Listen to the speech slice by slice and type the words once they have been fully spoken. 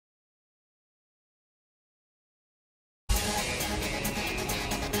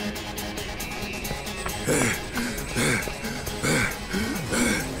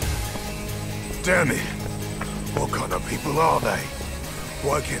Damn it! What kind of people are they?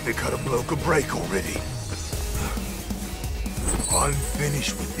 Why can't they cut a bloke a break already? I'm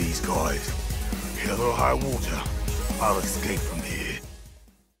finished with these guys. Hell or high water, I'll escape from here.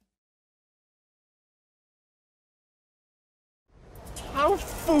 How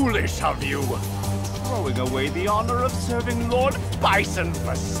foolish of you! Throwing away the honor of serving Lord Bison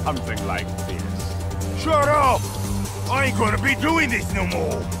for something like this. Shut up! I ain't gonna be doing this no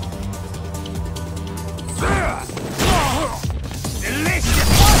more!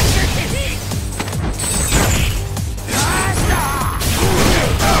 Delicious!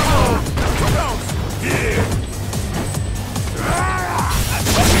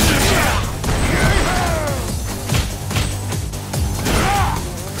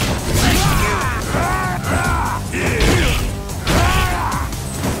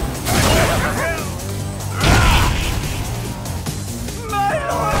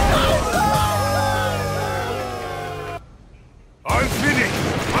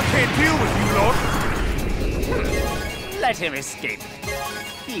 Let him escape.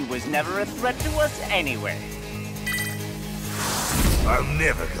 He was never a threat to us anyway. I'll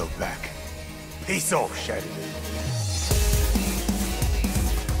never go back. Peace off, Shadow.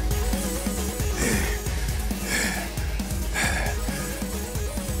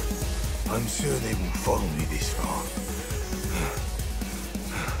 I'm sure they won't follow me this far.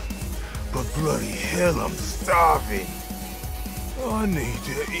 But bloody hell, I'm starving. I need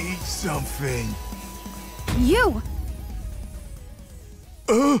to eat something. You!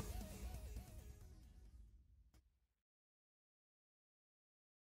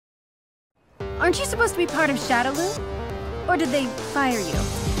 Aren't you supposed to be part of Shadowloo? Or did they fire you?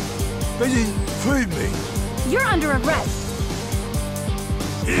 They didn't free me. You're under arrest.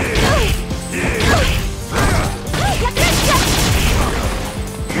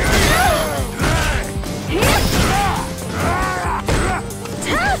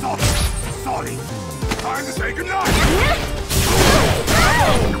 Sorry. Time to say goodnight.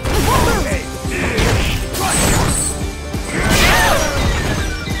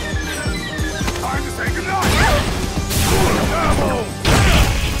 Time to say goodnight.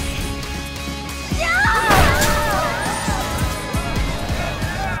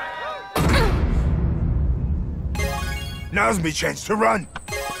 Now's me chance to run.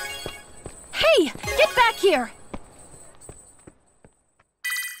 Hey, get back here.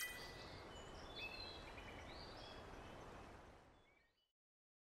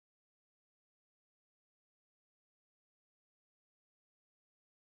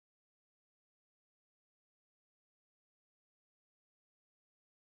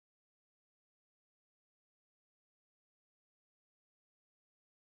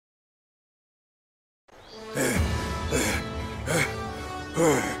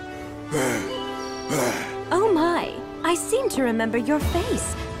 Oh my, I seem to remember your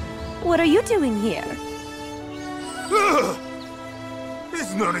face. What are you doing here?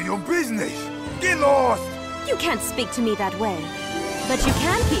 It's none of your business. Get lost. You can't speak to me that way. But you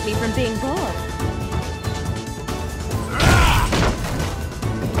can keep me from being bored.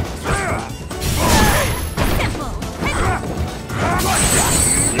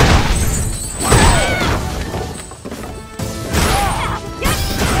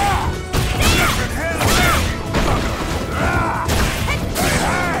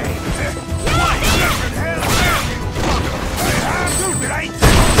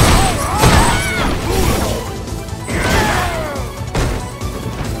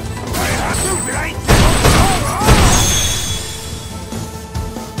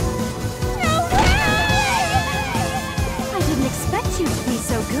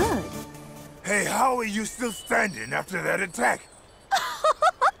 How are you still standing after that attack?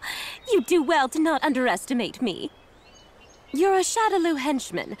 You do well to not underestimate me. You're a Shadowloo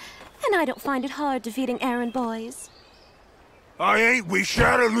henchman, and I don't find it hard defeating errand boys. I ain't with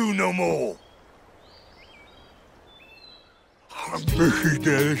Shadowloo no more. This is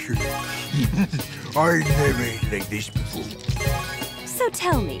delicious. I ain't never ate like this before. So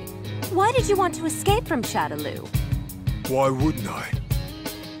tell me, why did you want to escape from Shadowloo? Why wouldn't I?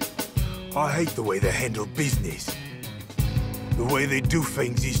 I hate the way they handle business. The way they do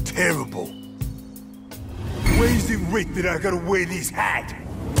things is terrible. Where's it writ that I gotta wear this hat?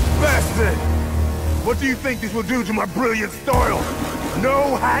 Bastard! What do you think this will do to my brilliant style?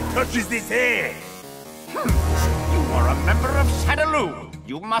 No hat touches this hair! You are a member of Shadowloo.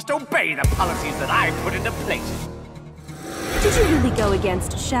 You must obey the policies that I put into place. Did you really go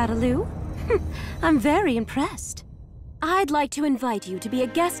against Shadowloo? I'm very impressed. I'd like to invite you to be a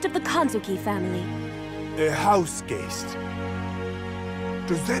guest of the Kanzuki family. A house guest?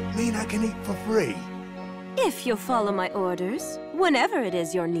 Does that mean I can eat for free? If you'll follow my orders, whenever it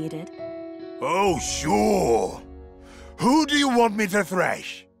is you're needed. Oh, sure. Who do you want me to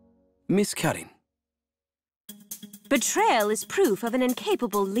thrash? Miss Karin. Betrayal is proof of an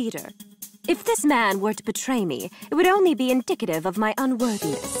incapable leader. If this man were to betray me, it would only be indicative of my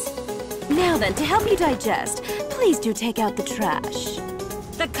unworthiness. Now then, to help you digest, please do take out the trash.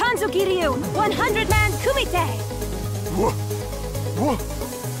 The Kanzukiryu 100-man kumite!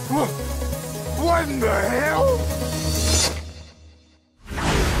 What in the hell?